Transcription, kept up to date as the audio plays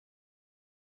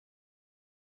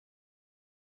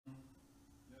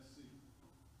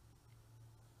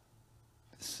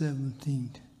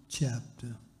17th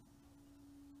chapter.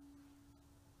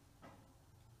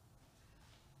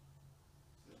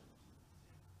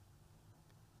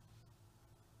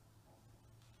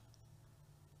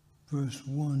 Verse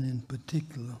 1 in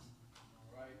particular.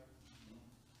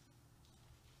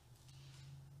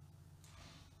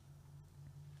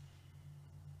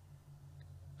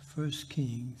 First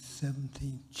Kings,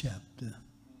 17th chapter,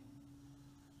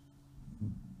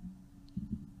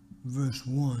 verse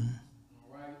 1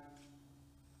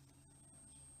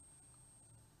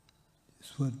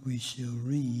 is what we shall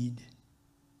read.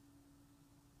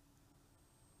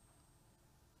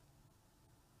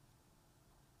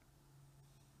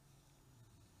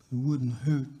 It wouldn't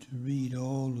hurt to read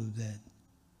all of that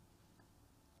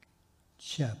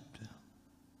chapter.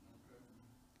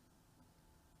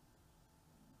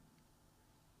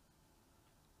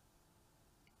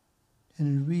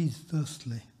 And it reads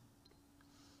thusly,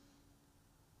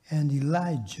 and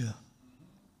Elijah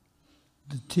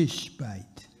the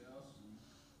Tishbite,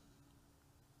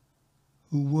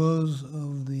 who was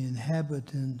of the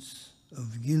inhabitants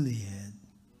of Gilead,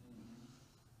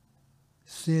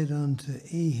 said unto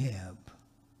Ahab,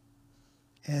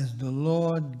 as the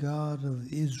Lord God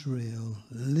of Israel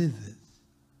liveth,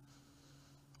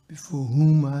 before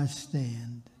whom I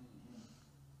stand,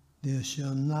 there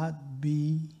shall not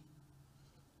be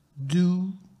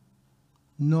dew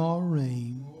nor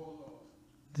rain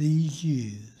these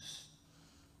years,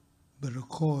 but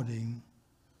according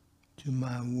to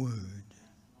my word.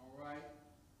 All right.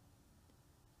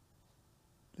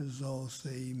 Let's all say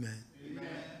amen. Amen.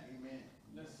 Amen.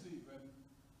 Let's see, brother.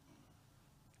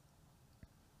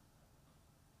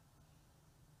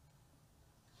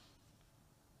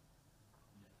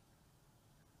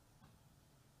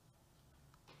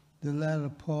 The latter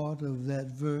part of that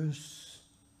verse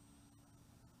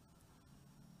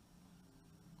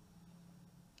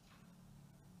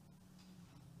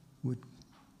would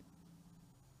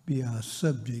be our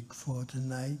subject for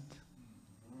tonight.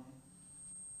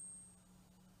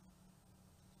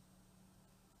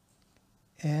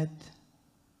 At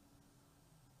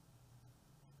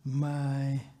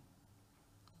my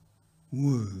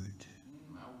word.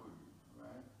 My word. Right.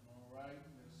 All right.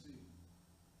 Let's see.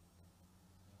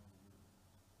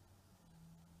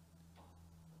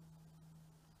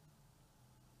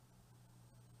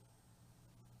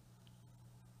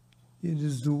 It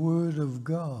is the word of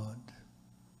God.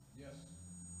 Yes.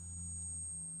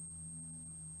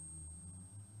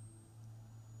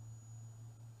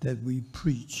 That we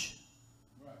preach,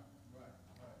 Right. Right.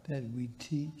 Right. that we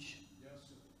teach, Yes,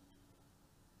 sir.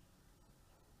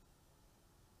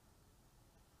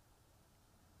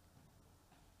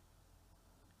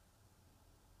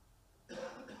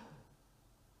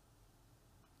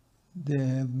 there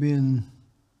have been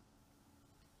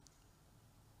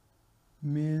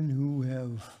men who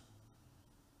have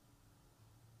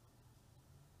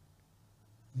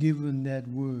given that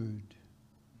word.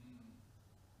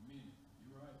 Me.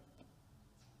 You're right.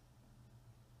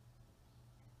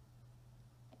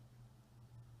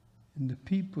 And the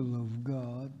people of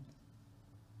God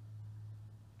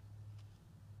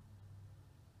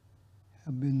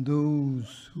have been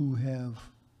those who have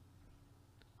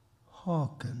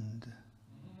hearkened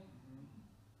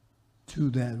to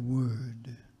that word.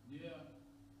 Yeah.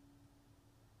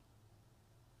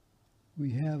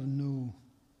 We have no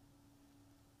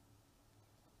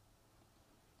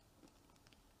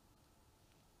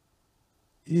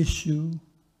issue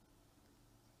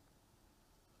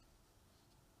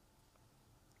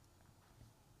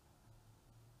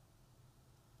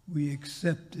we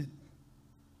accept it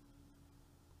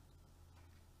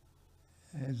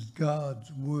as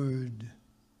God's word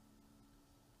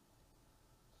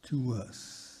to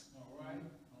us. All right.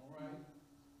 All right.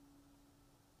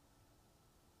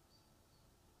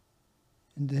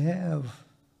 And to have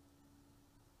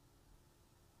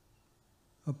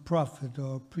a prophet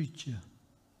or a preacher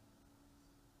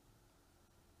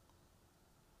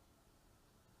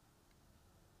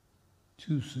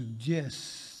to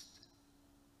suggest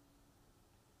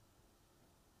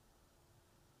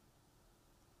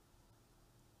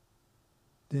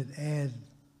that add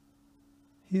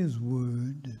his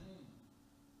word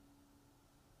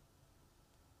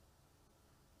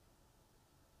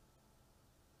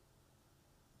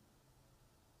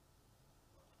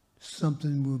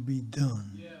something will be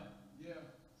done. Yeah. Yeah.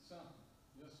 Something.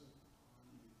 Yes, sir.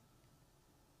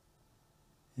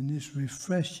 And it's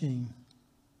refreshing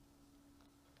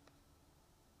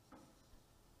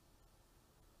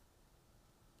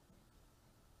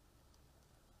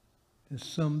that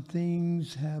some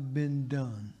things have been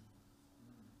done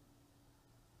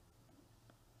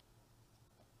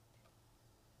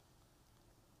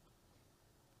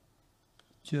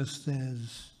just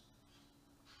as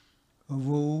of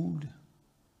old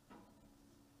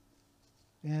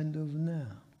and of now.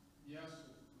 Yes,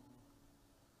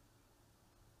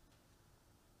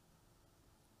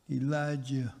 sir.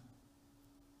 Elijah,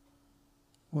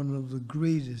 one of the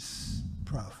greatest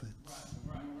prophets,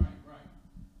 Right.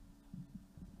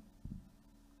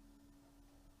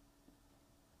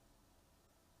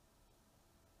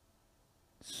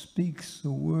 speaks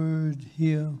a word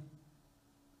here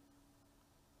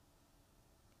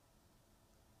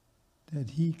that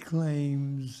he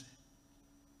claims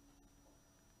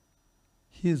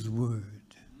his word.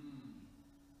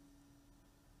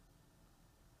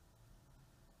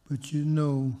 But you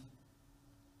know,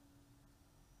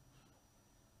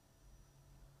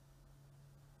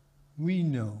 we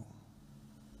know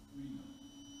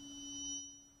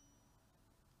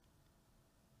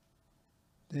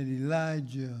that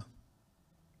Elijah,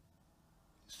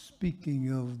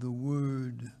 speaking of the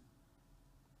word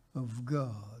of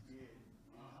God,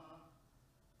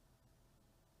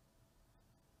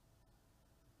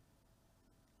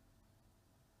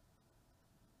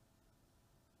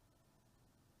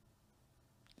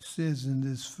 says in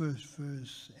this first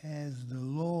verse, as the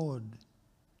Lord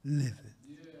liveth.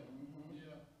 That's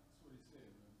what he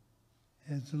said,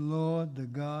 man. As the Lord, the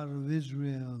God of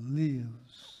Israel,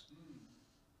 lives,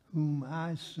 whom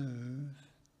I serve,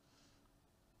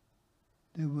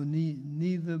 there will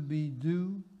neither be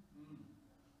dew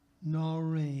nor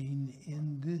rain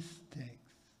in this text.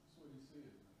 That's what he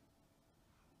said.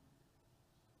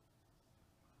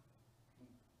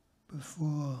 But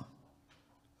for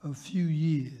a few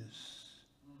years,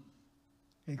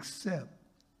 except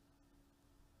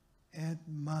at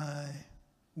my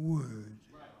word.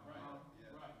 Right.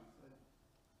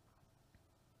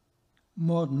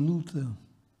 Martin Luther,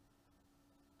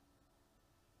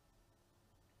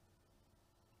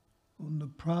 on the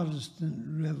Protestant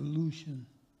Revolution,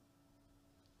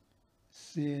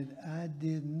 said, I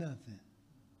did nothing.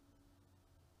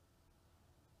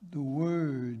 The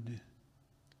word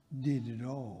did it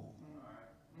all.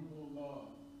 Oh, Lord.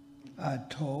 I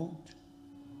taught,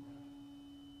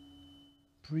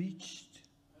 preached,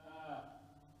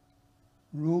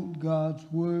 wrote God's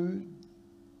word,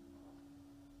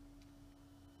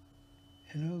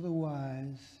 and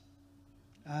otherwise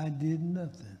I did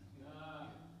nothing.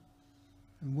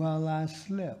 And while I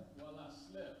slept,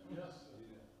 Yes,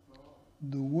 sir.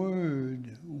 the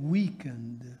word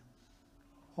weakened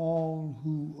all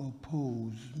who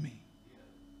opposed me.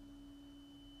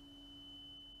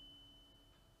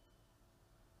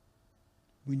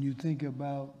 When you think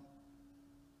about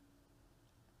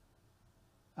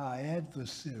our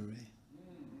adversary,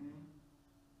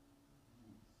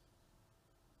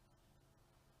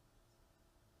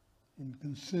 and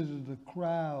consider the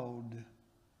crowd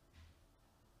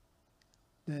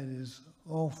that is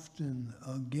often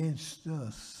against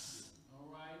us,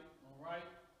 All right.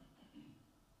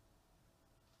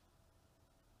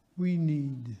 we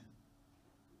need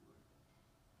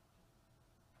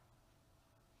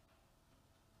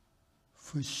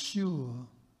for sure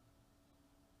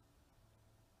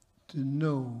to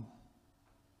know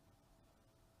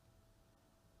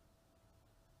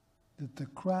that the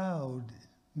crowd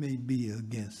may be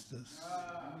against us,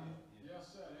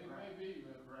 Yes, sir. They may be,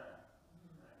 Reverend.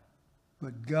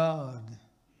 but God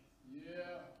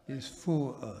Yeah. is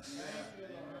for us. Thank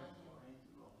you,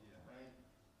 Lord.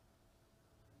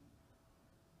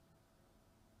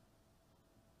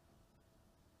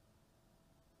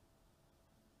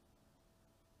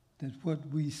 That what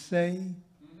we say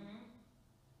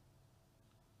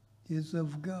is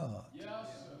of God. Yes,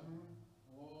 sir.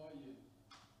 Oh,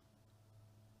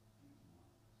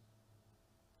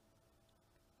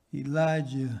 yeah.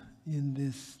 Elijah in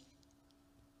this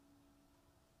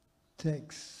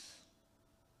text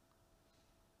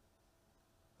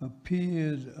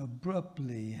appeared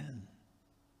abruptly and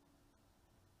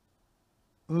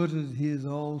uttered his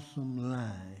awesome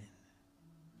line.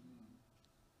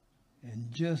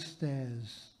 And just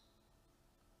as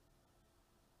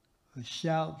a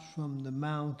shout from the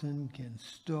mountain can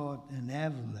start an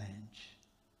avalanche,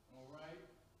 All right.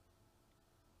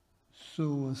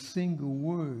 so a single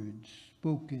word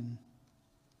spoken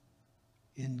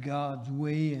in God's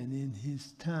way and in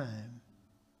his time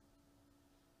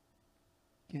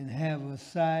can have a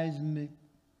seismic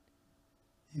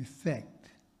effect.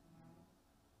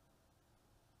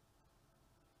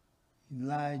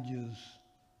 Elijah's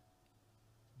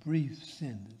brief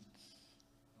sentence,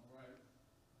 All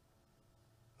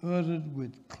right. uttered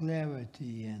with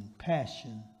clarity and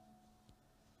passion,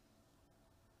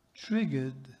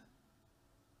 triggered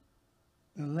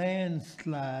the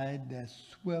landslide that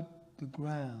swept the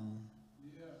ground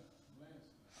Yeah. Landslide.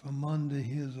 from under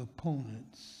his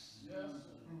opponents Yes,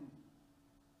 sir.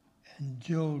 and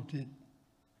jolted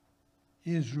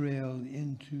Israel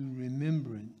into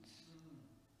remembrance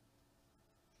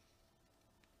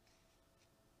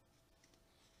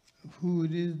of who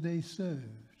it is they served.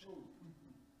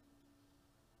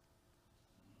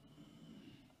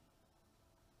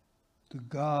 The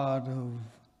God of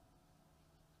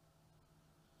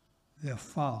their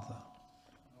father.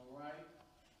 All right.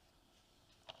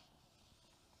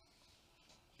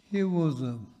 Here was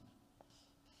a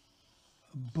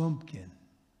bumpkin,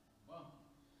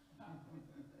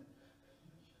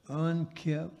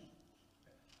 unkept,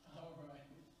 All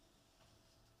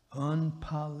right.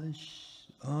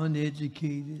 unpolished,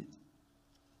 uneducated,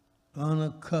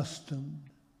 unaccustomed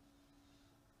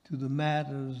to the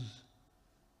matters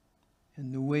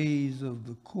and the ways of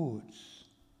the courts.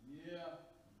 Yeah.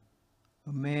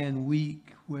 A man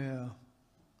weak where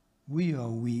we are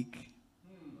weak,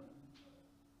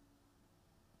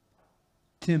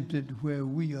 tempted where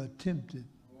we are tempted.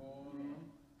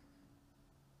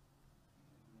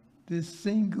 This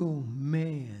single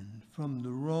man from the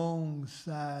wrong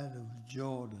side of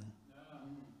Jordan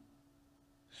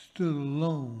stood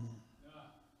alone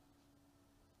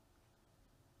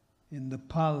in the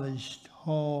polished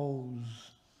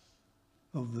halls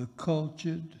of the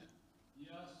cultured Yes,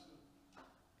 sir.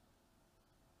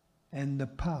 and the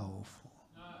powerful,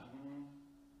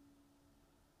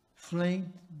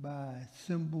 flanked by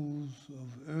symbols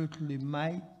of earthly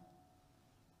might,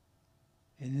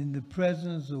 and in the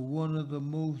presence of one of the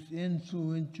most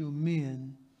influential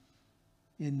men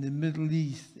in the Middle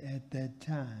East at that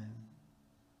time.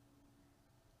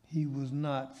 He was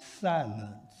not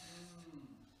silenced.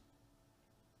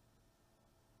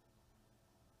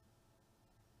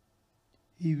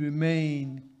 He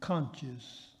remained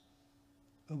conscious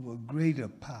of a greater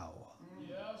power,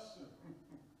 Yes, sir.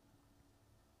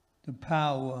 the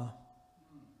power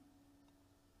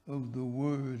of the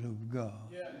Word of God.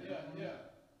 Yeah, yeah, yeah.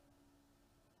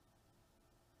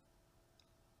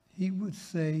 He would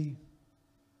say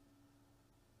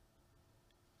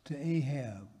to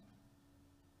Ahab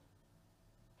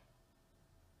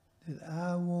that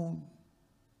I won't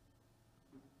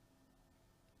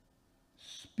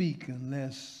speak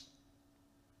unless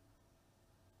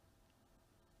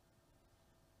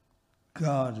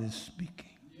God is speaking.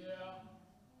 Yeah.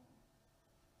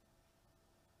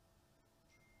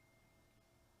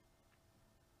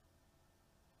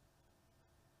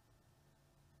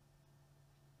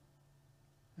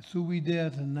 So we dare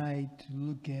tonight to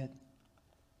look at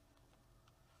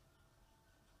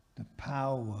the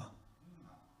power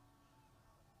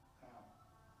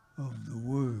of the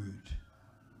Word.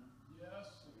 Yes,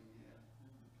 sir.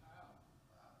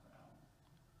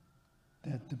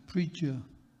 That the preacher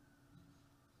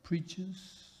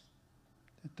preaches,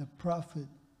 that the prophet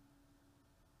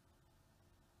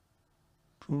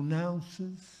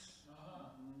pronounces,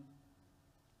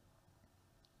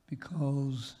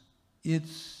 because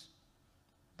it's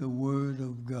the Word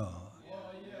of God.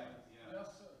 Oh, yeah. Yes,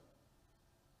 sir.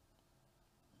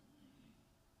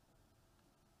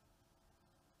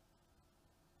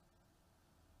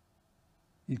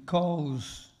 It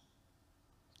calls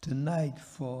tonight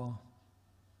for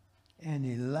an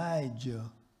Elijah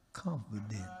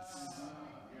confidence. Yes, sir.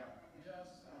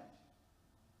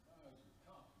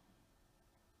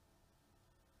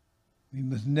 We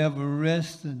must never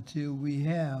rest until we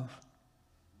have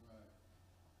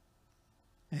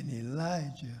an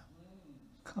Elijah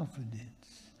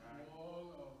confidence. Oh,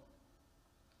 Lord.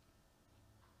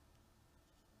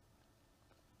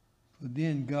 For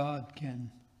then God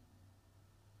can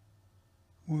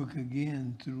work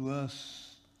again through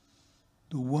us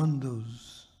the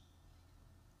wonders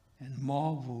and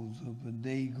marvels of a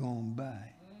day gone by.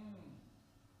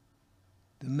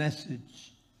 The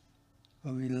message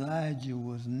of Elijah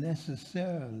was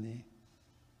necessarily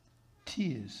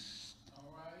tears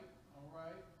All right. All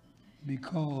right.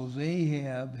 because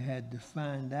Ahab had to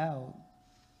find out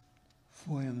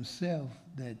for himself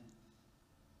that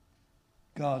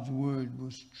God's word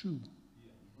was true.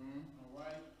 All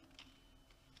right.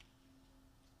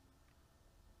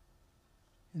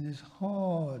 And it's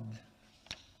hard,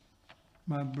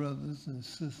 my brothers and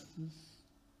sisters,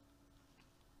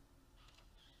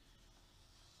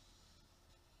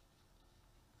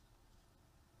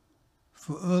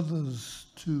 for others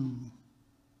to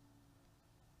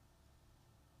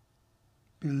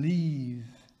believe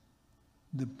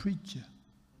the preacher,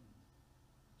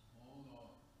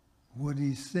 what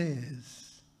he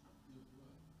says,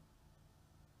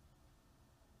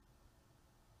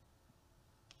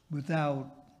 without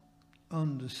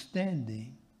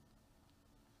understanding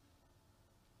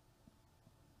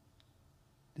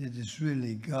that it's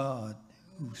really God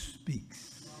who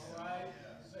speaks. All right.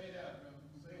 Say that, brother.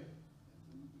 Say it.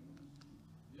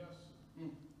 Yes, sir.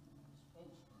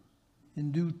 Spokesperson.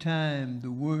 In due time,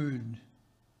 the word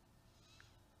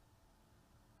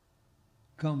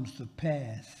comes to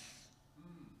pass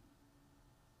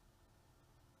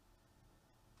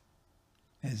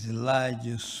as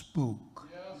Elijah spoke.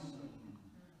 Yes, sir.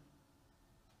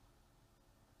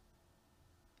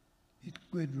 It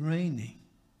quit raining.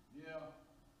 Yeah.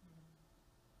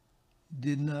 It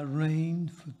did not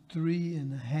rain for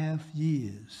 3.5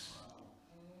 years.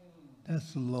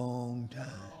 That's a long time.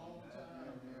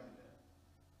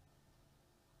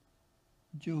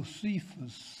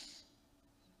 Josephus,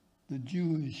 the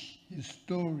Jewish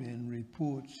historian,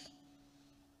 reports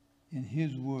in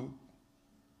his work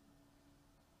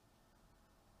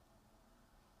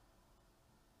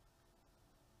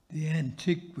The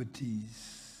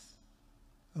Antiquities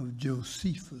of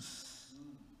Josephus,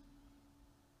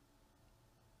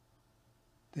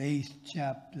 the 8th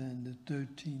chapter and the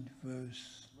 13th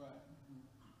verse, Right.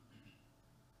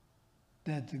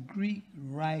 that the Greek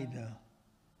writer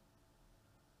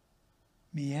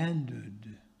meandered,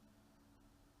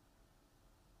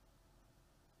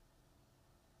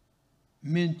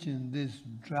 mentioned this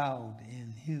drought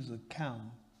in his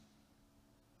account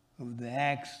of the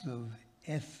acts of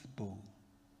Ethbal,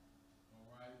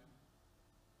 All right.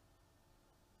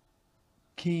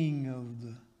 king of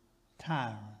the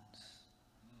tyrants,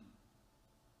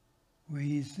 where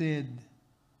he said,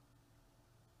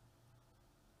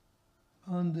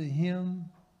 under him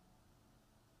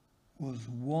was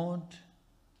want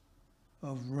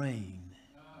of rain.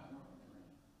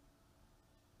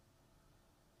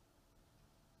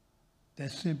 That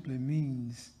simply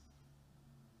means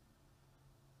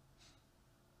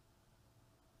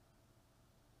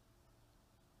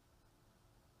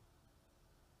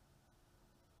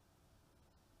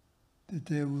that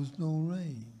there was no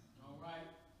rain All right.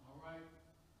 All right.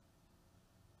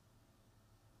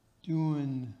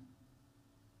 during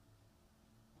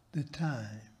the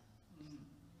time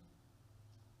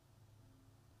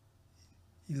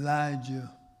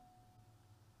Elijah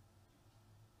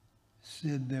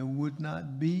said there would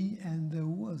not be, and there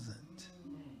wasn't.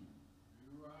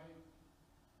 You're right.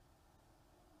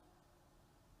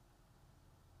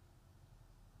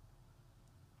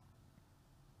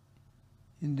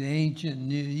 In the ancient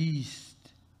Near East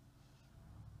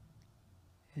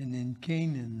and in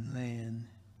Canaan land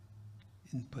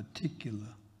in particular,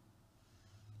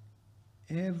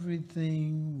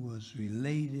 everything was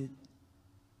related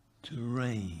to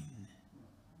rain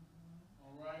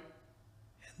All right.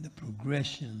 and the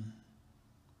progression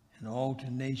and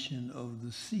alternation of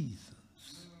the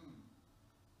seasons.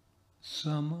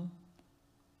 Summer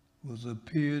was a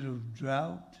period of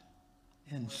drought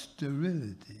and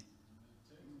sterility.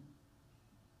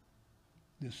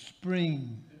 The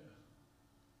spring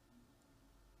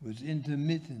was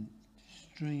intermittent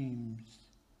streams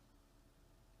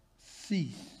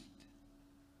ceased,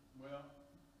 Well,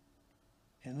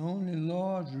 and only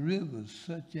large rivers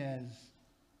such as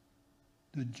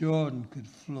the Jordan could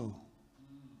flow.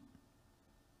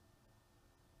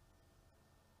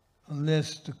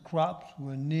 Unless the crops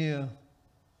were near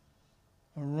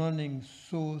a running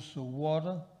source of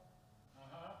water,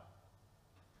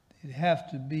 they'd have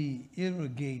to be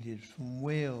irrigated from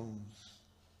wells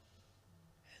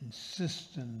and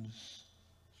cisterns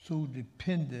so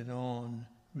dependent on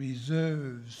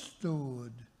reserves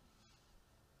stored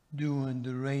during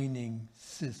the raining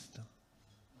system.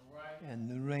 all right. And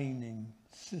the raining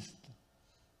system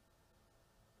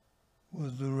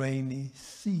was the rainy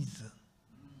season.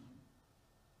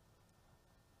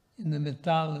 In the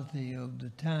mythology of the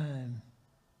time,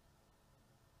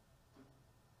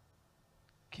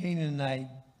 Canaanite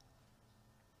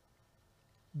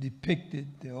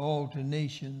depicted the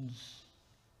alternations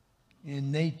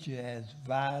in nature as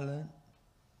violent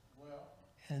Well,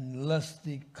 and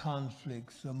lusty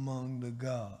conflicts among the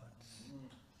gods.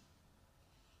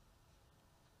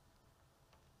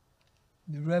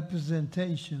 The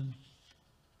representation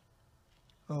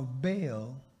of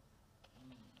Baal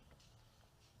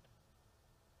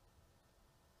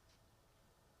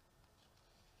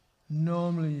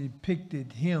normally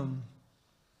depicted him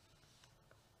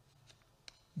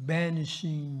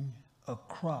banishing a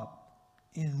crop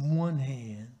in one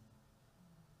hand,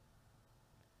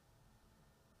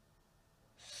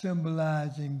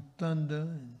 symbolizing thunder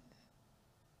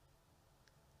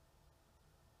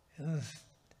and a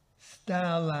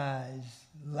stylized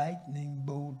lightning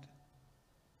bolt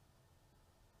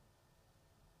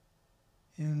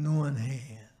in one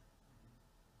hand,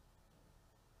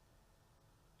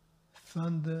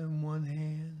 thunder in one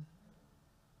hand,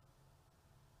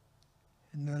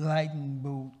 and the lightning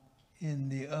bolt in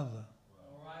the other.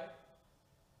 All right.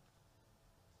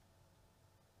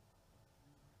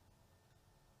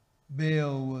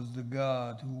 Baal was the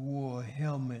god who wore a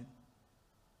helmet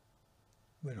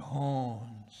with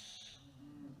horns,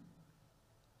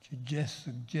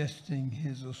 suggesting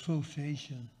his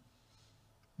association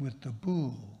with the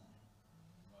bull,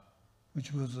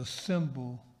 which was a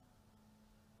symbol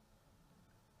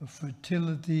of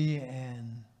fertility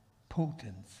and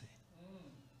potency.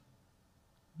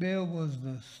 Baal was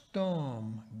the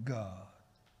storm god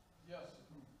Yes.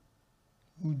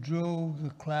 who drove the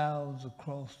clouds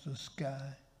across the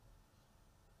sky.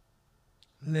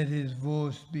 Let his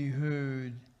voice be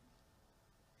heard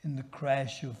in the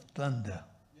crash of thunder.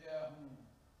 Yeah.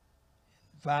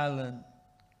 Violent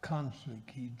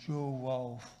conflict, he drove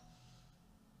off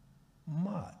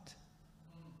Mot.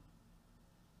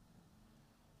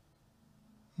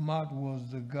 Mot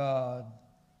was the god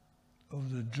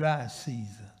of the dry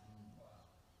season.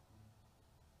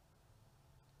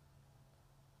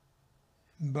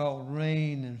 Brought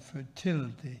rain and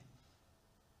fertility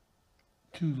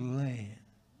to the land.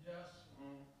 Yes.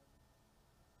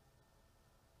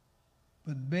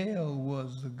 But Baal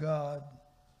was the god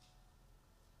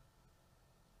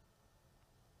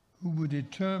who would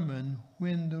determine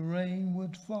when the rain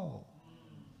would fall.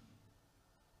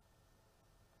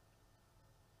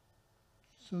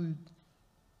 So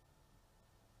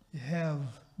you have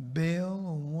Baal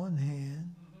on one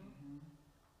hand,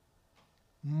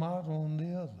 Mot on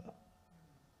the other.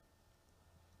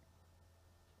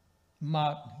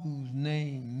 Mot, whose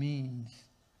name means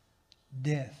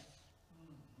death,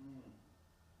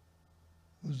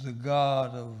 was the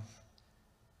god of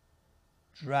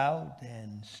drought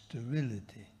and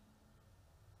sterility.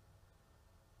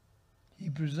 He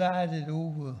presided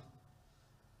over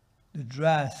the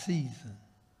dry season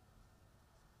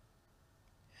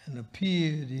and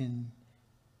appeared in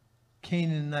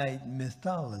Canaanite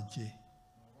mythology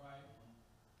All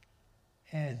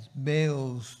right. as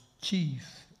Baal's chief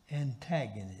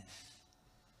antagonist.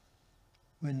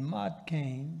 When Mot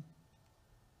came,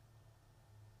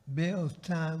 Baal's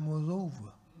time was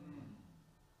over.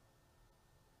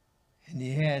 And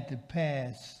he had to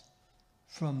pass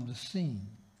from the scene.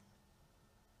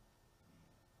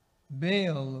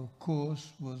 Baal, of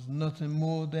course, was nothing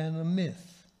more than a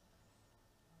myth,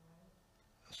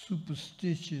 a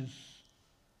superstitious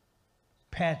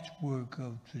patchwork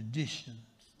of traditions,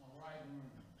 All right.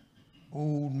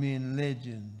 old men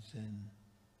legends, and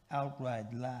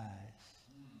outright lies.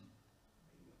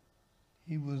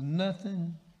 He was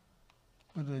nothing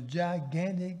but a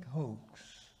gigantic hoax.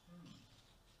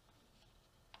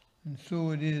 And so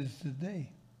it is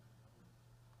today.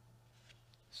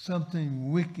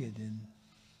 Something wicked and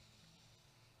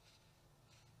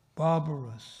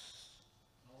barbarous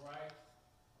All right.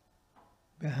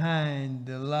 behind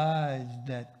the lies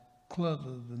that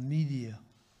clutter the media,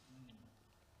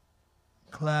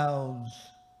 clouds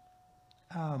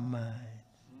our minds.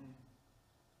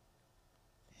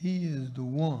 He is the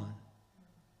one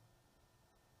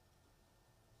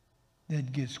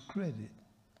that gets credit.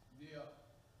 Yeah.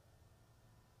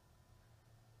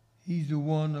 He's the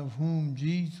one of whom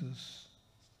Jesus,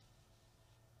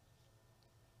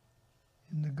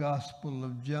 in the Gospel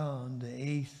of John, the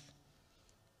 8th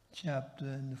chapter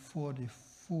and the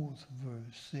 44th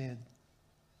verse, said,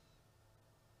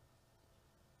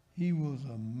 he was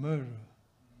a murderer,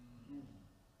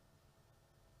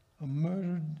 a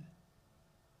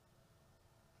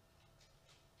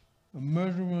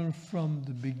murderer from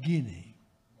the beginning,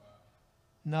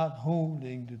 not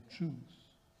holding the truth.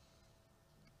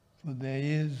 For there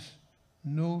is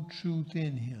no truth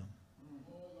in him.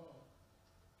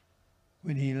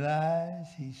 When he lies,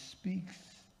 he speaks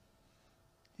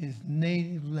his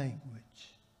native language.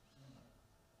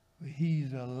 For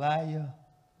he's a liar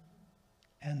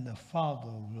and the father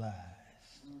of lies.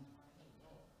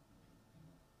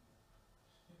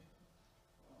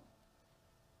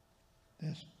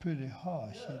 That's pretty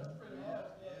harsh, isn't it?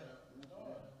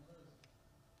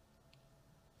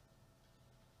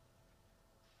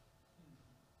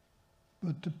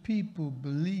 But the people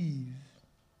believe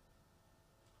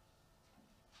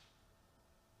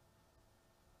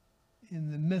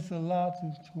in the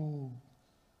mythological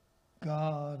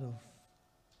God of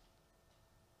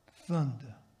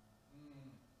thunder.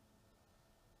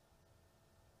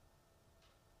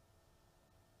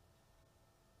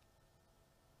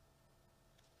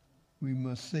 We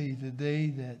must say today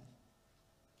that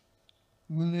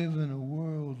We live in a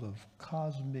world of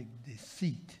cosmic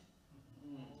deceit,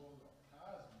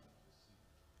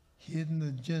 hidden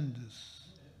agendas,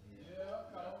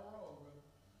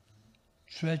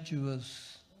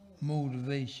 treacherous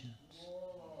motivations,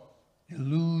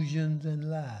 illusions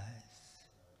and lies.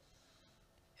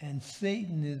 And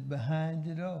Satan is behind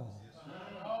it all.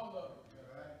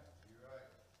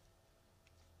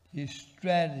 His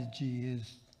strategy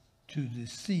is to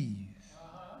deceive.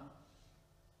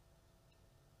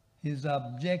 His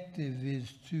objective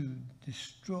is to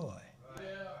destroy.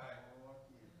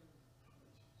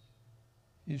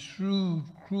 His shrewd,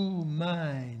 cruel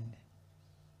mind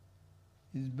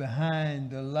is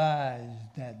behind the lies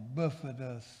that buffet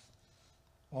us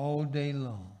all day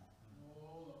long.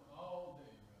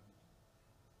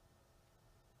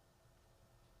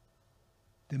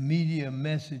 The media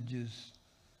messages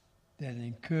that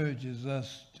encourages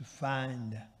us to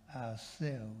find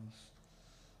ourselves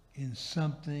in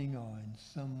something or in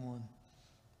someone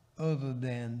other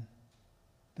than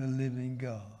the living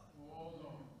God.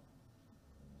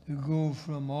 To go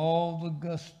from all the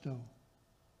gusto,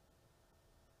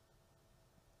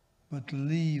 but to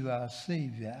leave our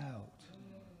Savior out.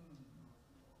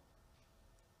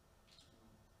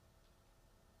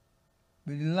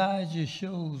 But Elijah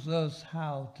shows us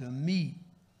how to meet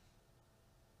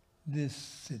this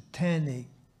satanic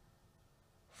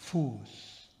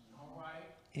force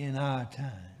in our time.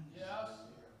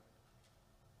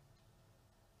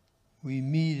 We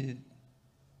meet it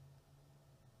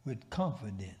with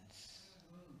confidence,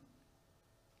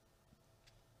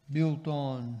 built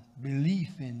on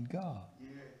belief in God.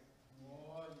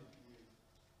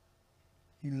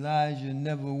 Elijah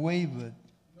never wavered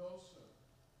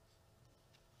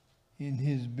in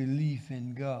his belief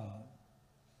in God.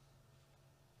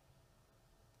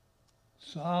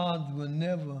 So odds were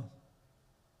never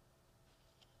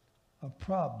a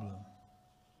problem.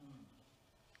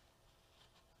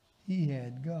 He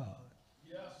had God.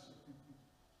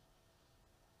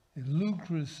 It's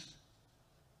ludicrous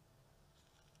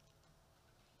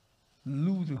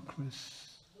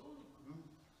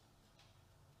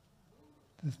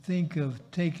to think of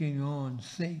taking on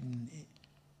Satan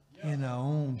in our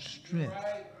own strength.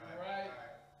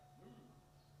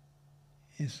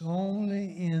 It's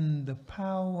only in the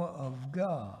power of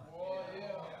God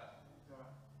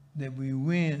that we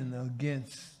win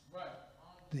against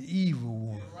the evil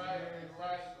one.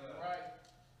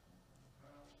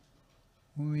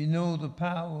 When we know the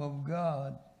power of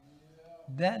God,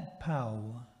 that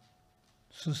power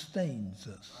sustains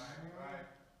us.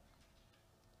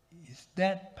 It's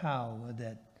that power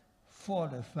that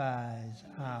fortifies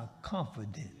our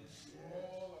confidence,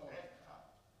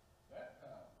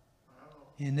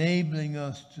 enabling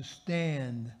us to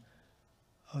stand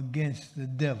against the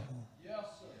devil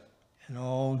and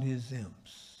all his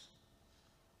imps.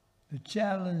 The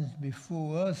challenge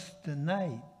before us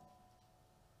tonight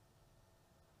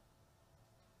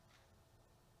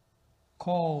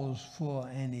calls for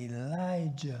an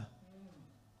Elijah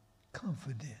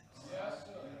confidence.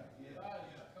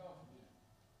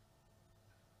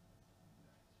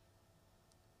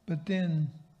 But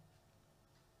then,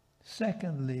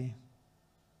 secondly,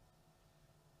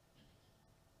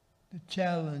 the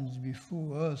challenge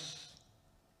before us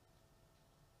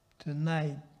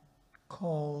tonight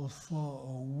calls for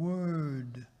a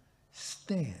word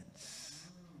stance.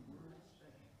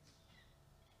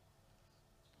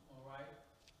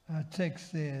 Our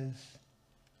text says,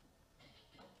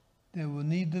 there will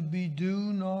neither be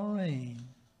dew nor rain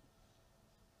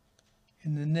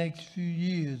in the next few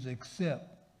years except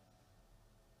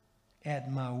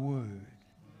at my word.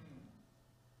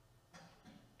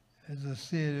 As I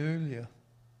said earlier,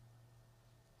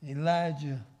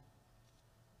 Elijah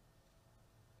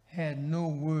had no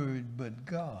word but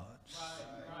God's.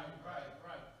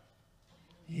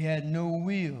 He had no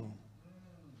will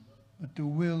but the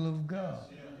will of God.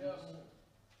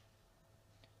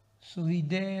 So he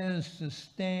dares to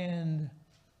stand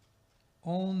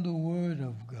on the word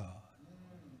of God.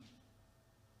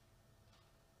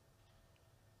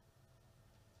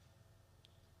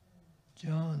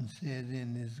 John said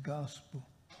in his gospel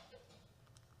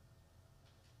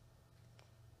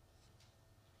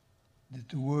that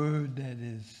the word that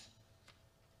is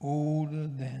older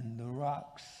than the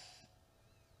rocks,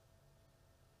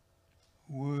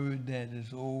 word that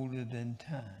is older than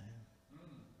time,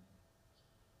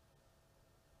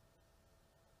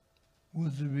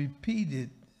 was a repeated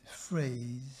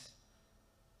phrase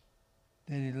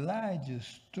that Elijah's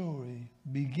story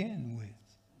began with.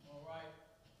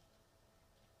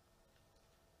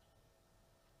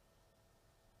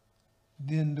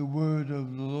 Then the word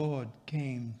of the Lord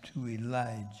came to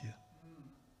Elijah.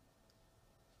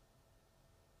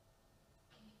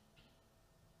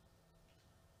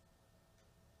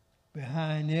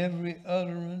 Behind every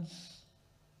utterance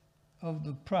of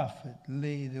the prophet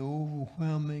lay the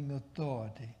overwhelming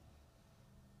authority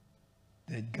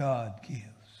that God gives.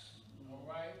 All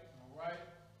right, all right.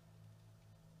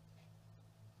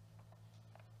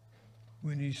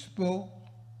 When he spoke,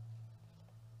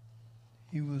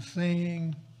 he was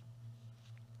saying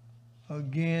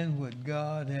again what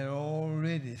God had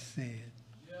already said.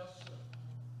 Yes, sir.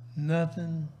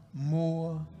 Nothing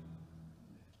more,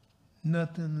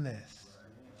 nothing less.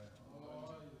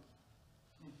 Oh,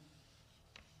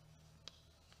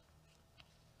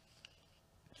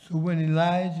 So when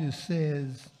Elijah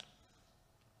says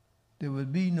there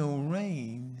would be no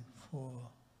rain for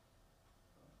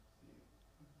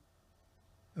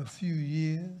a few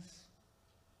years,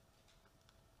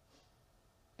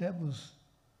 that was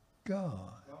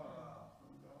God.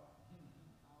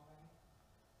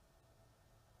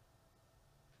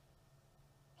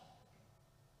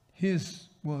 His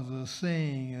was a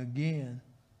saying again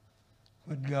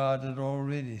what God had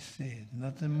already said.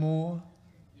 Nothing more,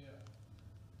 yeah.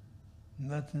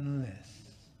 nothing less.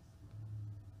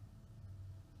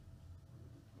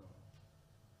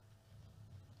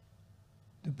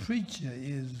 The preacher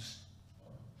is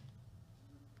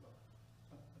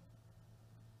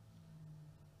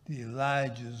the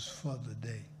Elijahs for the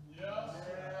day. Yes,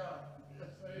 sir.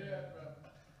 Say that, brother.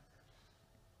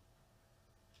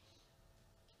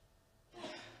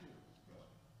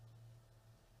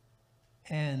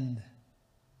 And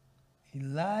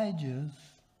Elijah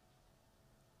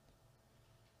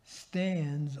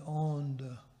stands on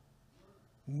the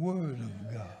word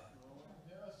of God.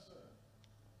 Yes, sir.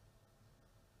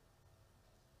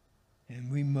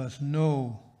 And we must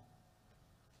know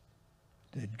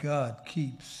that God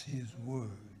keeps his word.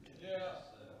 Yes.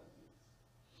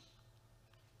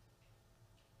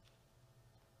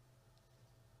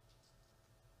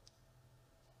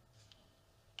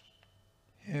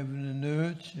 Heaven and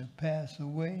earth shall pass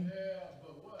away, Yeah,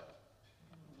 but what?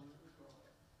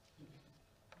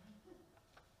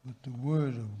 but the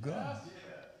word of God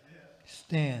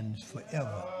stands forever I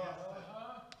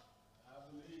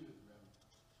believe it,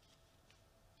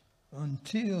 brother.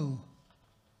 until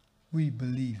we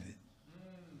believe it.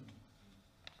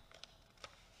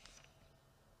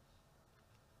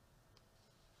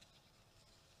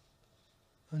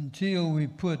 Until we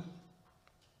put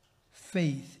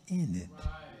faith in it.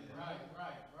 Right.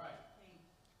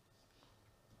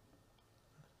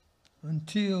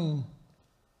 Until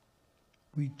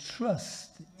we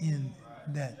trust in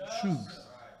that truth,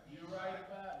 You're right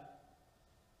about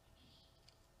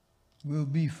it. we'll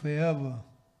be forever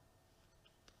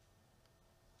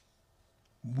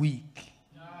weak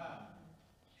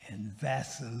and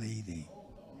vacillating.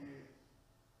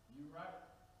 You're right.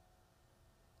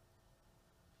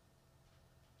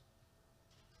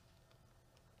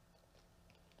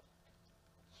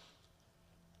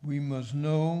 We must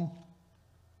know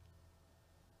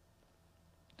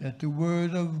that the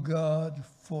word of God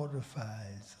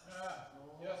fortifies us.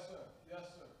 Yes, sir. Yes,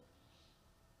 sir.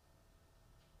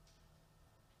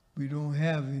 We don't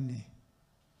have any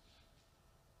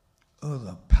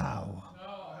other power.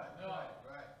 No.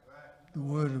 The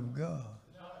word of God.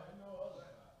 No, ain't no other.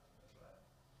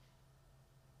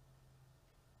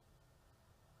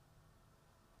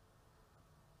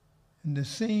 And there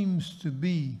seems to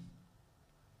be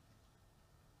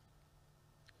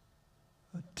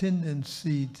a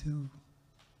tendency to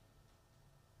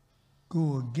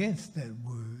go against that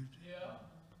word Yeah.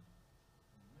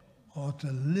 or to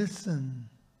listen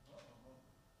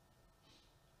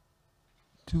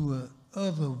to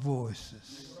other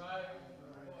voices. Right.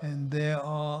 And there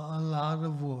are a lot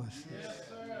of voices. Yes,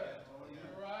 sir.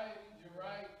 You're right. You're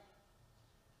right.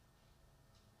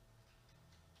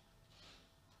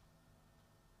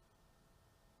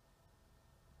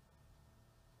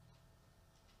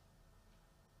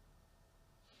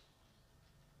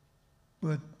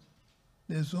 But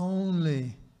there's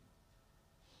only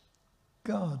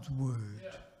God's word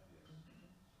Yeah.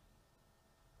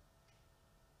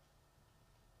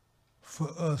 for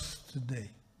us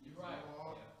today. You're right.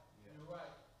 You're right.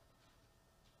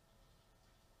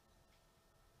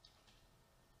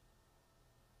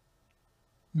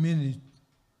 Many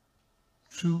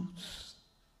truths,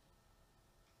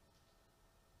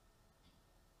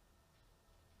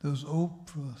 those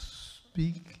Oprah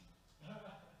speak, Oh,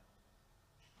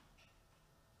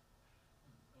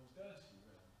 does she,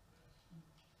 brother?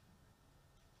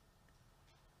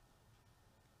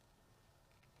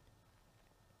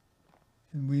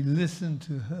 and we listen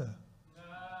to her,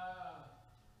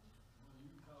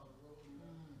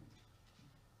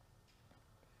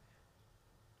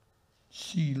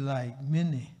 she, like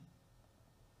many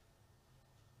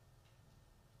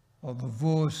of the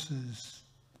voices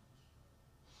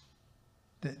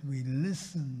that we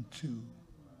listen to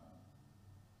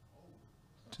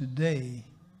today,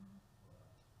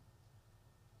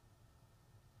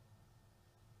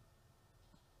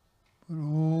 but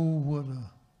oh, what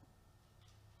a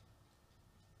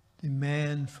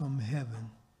demand from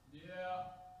heaven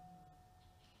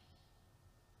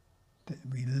that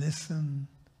we listen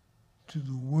to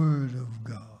the Word of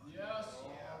God. Yes.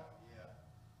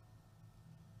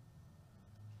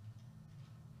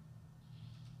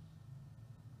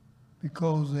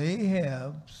 Because the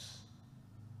Ahabs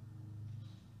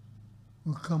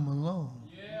will come along.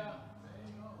 Yeah. There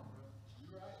you go, bro.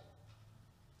 You're right.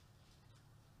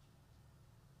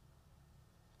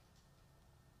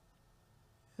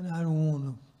 And I don't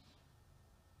want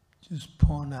to just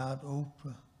point out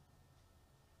Oprah.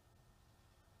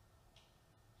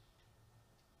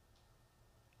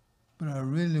 But I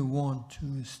really want to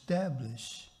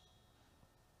establish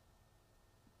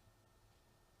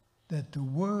that the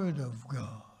Word of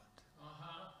God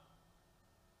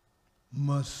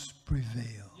must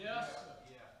prevail. Yes, sir.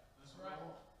 Yeah. That's right.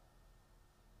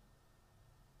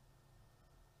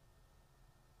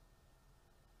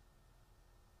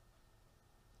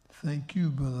 Thank you,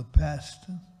 Brother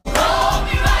Pastor. All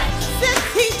be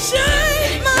righteous, teacher.